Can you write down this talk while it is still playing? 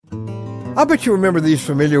I'll bet you remember these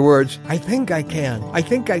familiar words. I think I can. I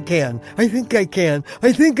think I can. I think I can.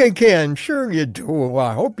 I think I can. Sure you do. Well,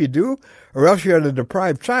 I hope you do. Or else you had a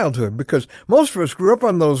deprived childhood, because most of us grew up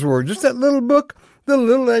on those words. Just that little book, The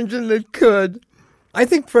Little Engine That Could. I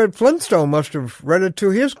think Fred Flintstone must have read it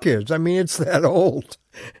to his kids. I mean, it's that old.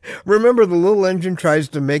 Remember, the little engine tries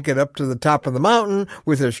to make it up to the top of the mountain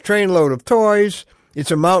with his trainload of toys.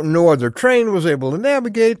 It's a mountain no other train was able to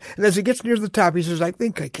navigate, and as he gets near the top, he says, I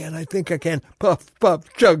think I can, I think I can, puff, puff,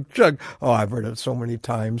 chug, chug. Oh, I've heard it so many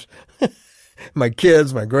times. My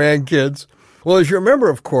kids, my grandkids. Well, as you remember,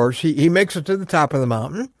 of course, he makes it to the top of the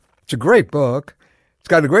mountain. It's a great book. It's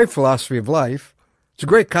got a great philosophy of life. It's a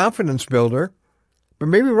great confidence builder. But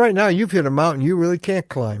maybe right now you've hit a mountain you really can't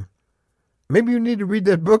climb. Maybe you need to read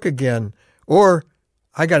that book again. Or,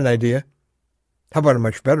 I got an idea. How about a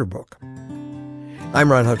much better book? I'm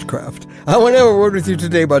Ron Hutchcraft. I want to have a word with you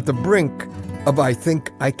today about the brink of I think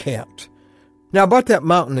I can't. Now, about that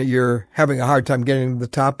mountain that you're having a hard time getting to the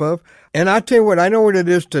top of, and I'll tell you what, I know what it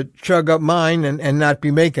is to chug up mine and not be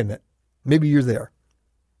making it. Maybe you're there.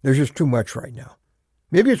 There's just too much right now.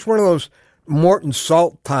 Maybe it's one of those Morton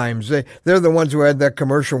Salt times. They're the ones who had that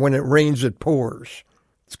commercial, when it rains, it pours.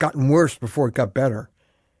 It's gotten worse before it got better.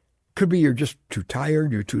 Could be you're just too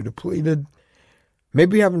tired, you're too depleted.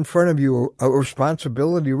 Maybe you have in front of you a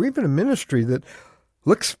responsibility or even a ministry that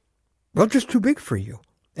looks, well, just too big for you.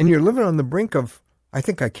 And you're living on the brink of, I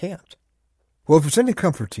think I can't. Well, if it's any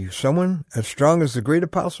comfort to you, someone as strong as the great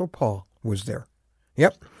Apostle Paul was there.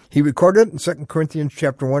 Yep, he recorded it in 2 Corinthians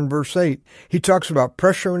chapter 1, verse 8. He talks about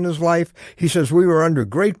pressure in his life. He says, we were under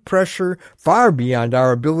great pressure, far beyond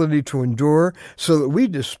our ability to endure, so that we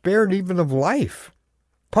despaired even of life.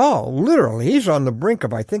 Paul, literally, he's on the brink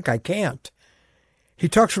of I think I can't. He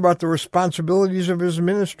talks about the responsibilities of his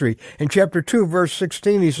ministry. In chapter 2, verse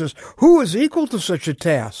 16, he says, who is equal to such a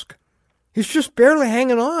task? He's just barely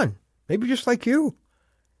hanging on, maybe just like you.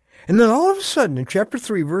 And then all of a sudden, in chapter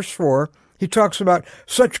 3, verse 4, he talks about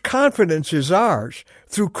such confidence is ours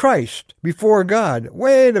through Christ before God.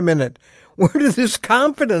 Wait a minute. Where did this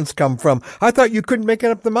confidence come from? I thought you couldn't make it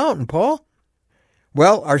up the mountain, Paul.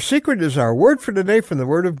 Well, our secret is our word for today from the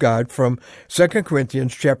Word of God from 2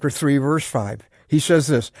 Corinthians chapter 3, verse 5. He says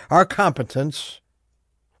this, our competence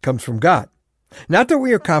comes from God. Not that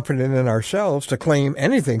we are confident in ourselves to claim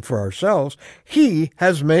anything for ourselves. He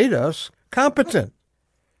has made us competent.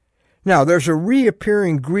 Now, there's a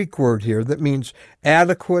reappearing Greek word here that means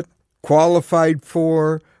adequate, qualified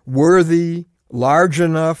for, worthy, large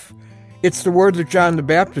enough. It's the word that John the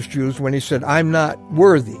Baptist used when he said, I'm not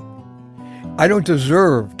worthy. I don't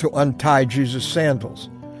deserve to untie Jesus' sandals.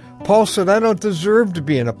 Paul said, I don't deserve to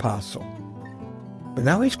be an apostle. But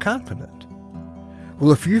now he's confident.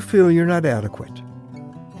 Well, if you feel you're not adequate,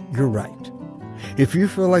 you're right. If you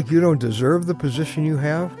feel like you don't deserve the position you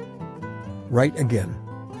have, right again.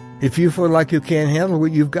 If you feel like you can't handle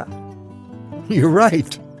what you've got, you're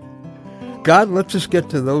right. God lets us get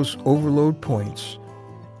to those overload points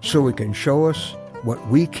so he can show us what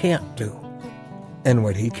we can't do and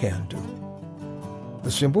what he can do.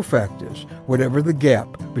 The simple fact is, whatever the gap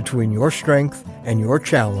between your strength and your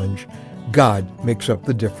challenge, God makes up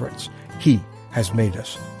the difference. He has made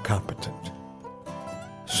us competent.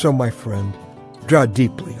 So, my friend, draw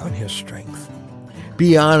deeply on his strength.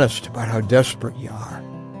 Be honest about how desperate you are.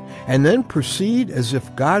 And then proceed as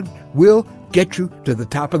if God will get you to the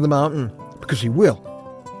top of the mountain, because he will,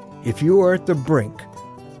 if you are at the brink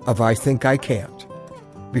of I think I can't.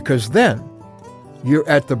 Because then you're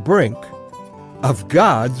at the brink of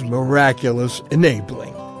God's miraculous enabling.